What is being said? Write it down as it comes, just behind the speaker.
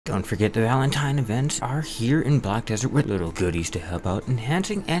Don't forget the Valentine events are here in Black Desert with little goodies to help out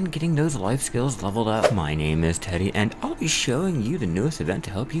enhancing and getting those life skills leveled up. My name is Teddy and I'll be showing you the newest event to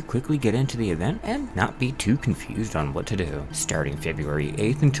help you quickly get into the event and not be too confused on what to do. Starting February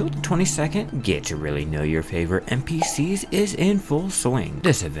 8th until the 22nd, get to really know your favorite NPCs is in full swing.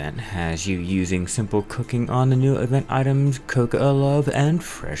 This event has you using simple cooking on the new event items, Cocoa Love and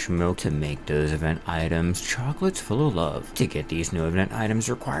Fresh Milk to make those event items chocolates full of love. To get these new event items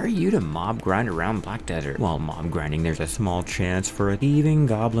require you to mob grind around Black Desert. While mob grinding, there's a small chance for a thieving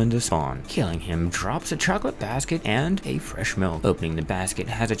goblin to spawn. Killing him drops a chocolate basket and a fresh milk. Opening the basket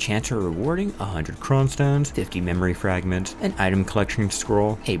has a chance of rewarding 100 cronstones, 50 memory fragments, an item collection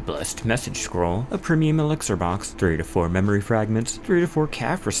scroll, a blessed message scroll, a premium elixir box, 3 to 4 memory fragments, 3 to 4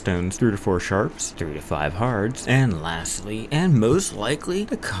 Kaffir stones, 3 to 4 sharps, 3 to 5 hards, and lastly, and most likely,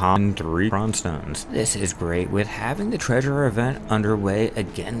 the common 3 cronstones. This is great with having the treasure event underway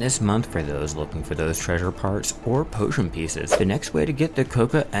again this month for those looking for those treasure parts or potion pieces. The next way to get the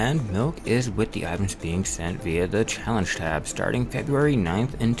cocoa and milk is with the items being sent via the challenge tab starting February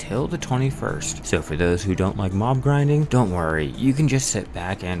 9th until the 21st. So for those who don't like mob grinding, don't worry, you can just sit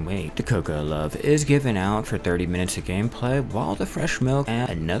back and wait. The Cocoa Love is given out for 30 minutes of gameplay, while the fresh milk and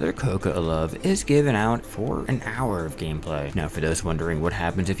another Cocoa Love is given out for an hour of gameplay. Now for those wondering what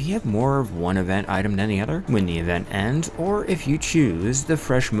happens if you have more of one event item than the other, when the event ends, or if you choose, the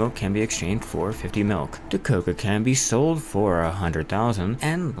fresh milk can be exchanged for 50 milk. The cocoa can be sold for 100,000,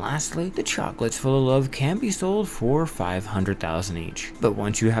 and lastly, the chocolates full of love can be sold for 500,000 each. But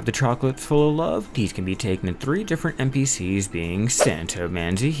once you have the chocolates full of love, these can be taken to 3 different NPCs being Santo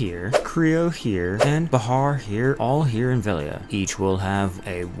Manzi here, Creo here, and Bahar here, all here in Velia. Each will have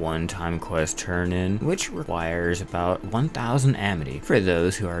a one-time quest turn in, which requires about 1,000 amity. For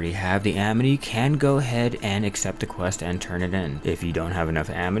those who already have the amity, can go ahead and accept the quest and turn it in. If you don't have enough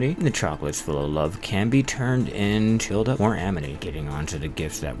amity, the chocolates full of love can be turned in to build up more amity. Getting on to the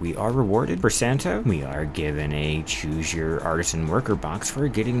gifts that we are rewarded. For Santo, we are given a choose your artisan worker box for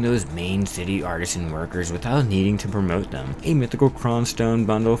getting those main city artisan workers without needing to promote them. A mythical cronstone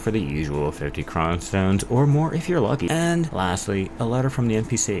bundle for the usual 50 cronstones or more if you're lucky. And lastly, a letter from the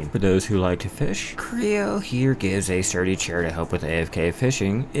NPC. For those who like to fish, Creo here gives a sturdy chair to help with AFK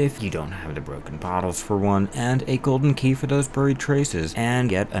fishing if you don't have the broken bottles for one, and a golden key for those buried traces,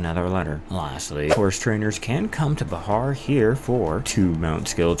 and yet another letter. Lastly, horse trainers can come to Bahar here for 2 mount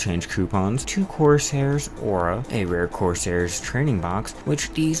skill change coupons, 2 Corsair's aura, a rare Corsair's training box,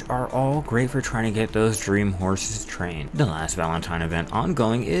 which these are all great for trying to get those dream horses trained. The last Valentine event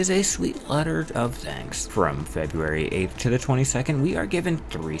ongoing is a sweet letter of thanks. From February 8th to the 22nd, we are given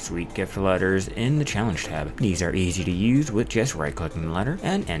 3 sweet gift letters in the challenge tab. These are easy to use with just right-clicking the letter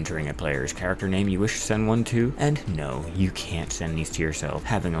and entering a player's character name you wish to send one to, and no, you can't send these to yourself.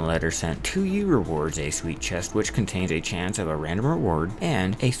 Having a letter sent to you rewards a sweet chest which contains a chance of a random reward,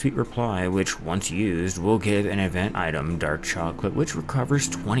 and a sweet reply which once used will give an event item dark chocolate which recovers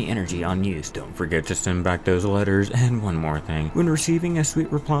 20 energy on use. Don't forget to send back those letters, and one more thing, when receiving a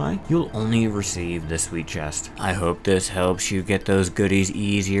sweet reply, you'll only receive the sweet chest. I hope this helps you get those goodies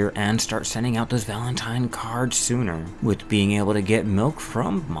easier and start sending out those Valentine cards sooner. With being able to get milk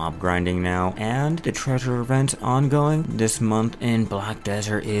from mob grinding now and the treasure events ongoing, this month in Black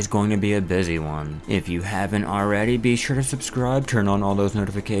Desert is going to be a busy one. If you haven't already, be sure to subscribe, turn on all those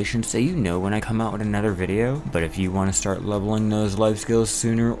notifications so you know when I come out with another video. But if you want to start leveling those life skills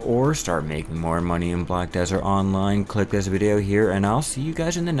sooner or start making more money in Black Desert Online, click this video here and I'll see you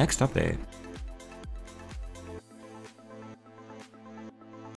guys in the next update.